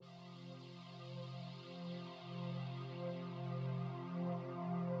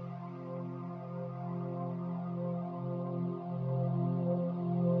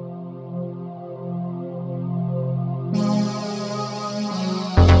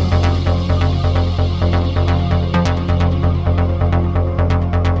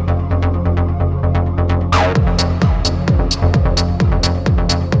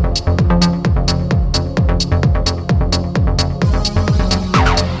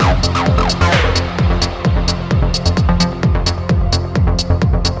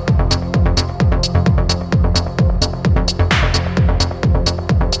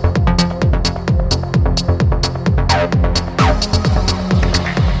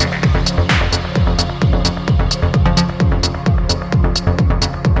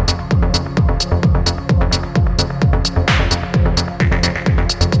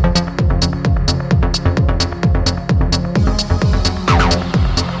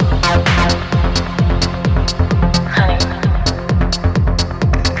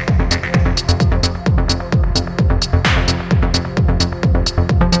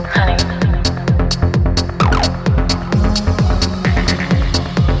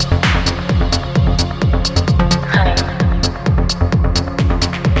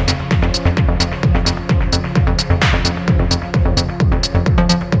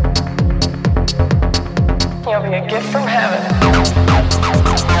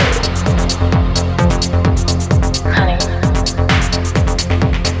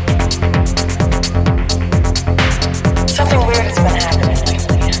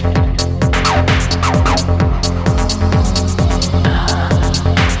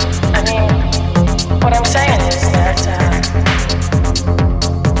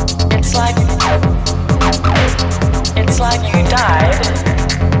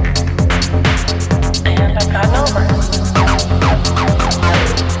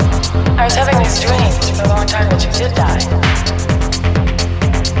was having these dreams for a long time that you did die.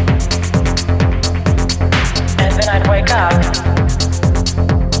 And then I'd wake up.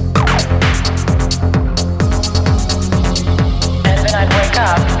 And then I'd wake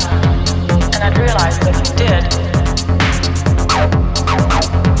up. And I'd realize that if you did,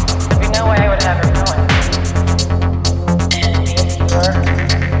 there'd be no way I would have it known. And you were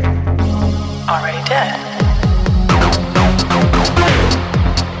already dead.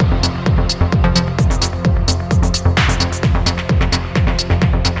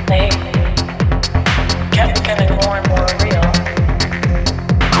 They kept becoming more and more real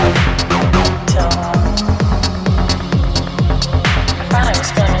till I finally was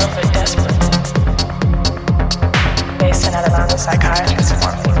feeling a little bit desperate. They sent out another psychiatrist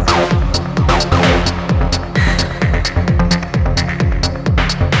for me.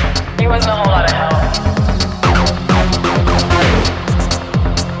 He wasn't a whole lot of help.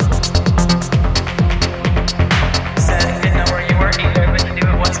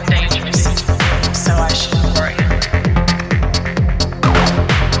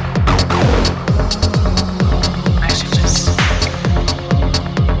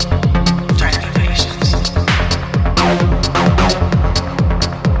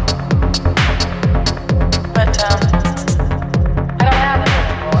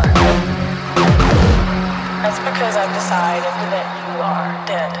 Because I've decided that you are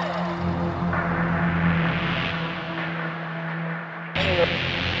dead. You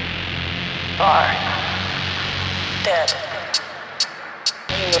are dead.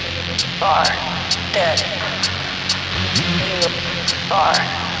 You are dead. You are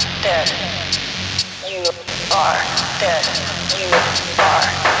dead. You are dead. You are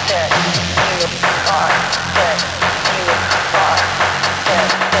dead. You are dead. You are dead.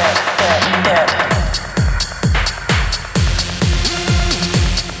 Dead. Dead. Dead.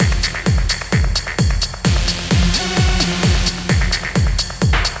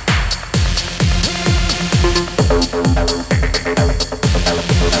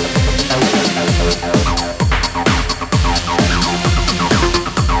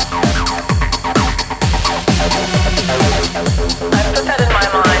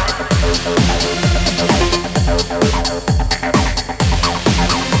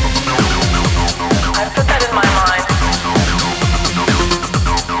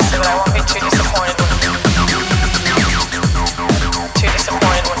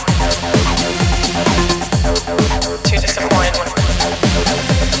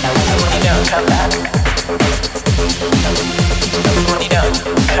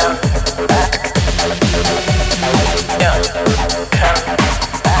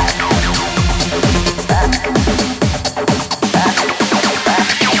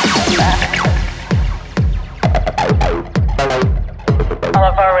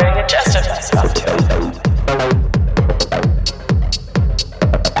 I've already adjusted myself to it.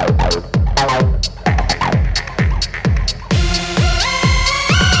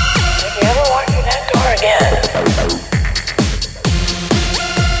 If you ever walk through that door again,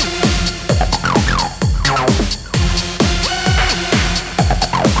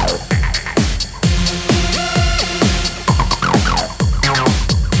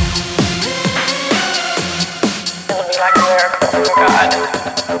 it'll be like a miracle from God.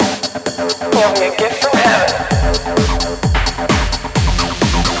 You'll be a gift from heaven.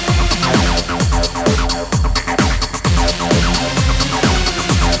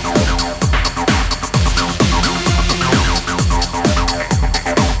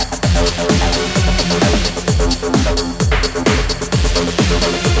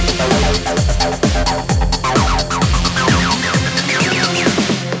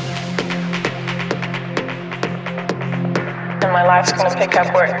 And my life's gonna pick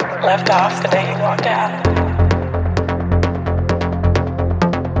up where it left off the day you walked out.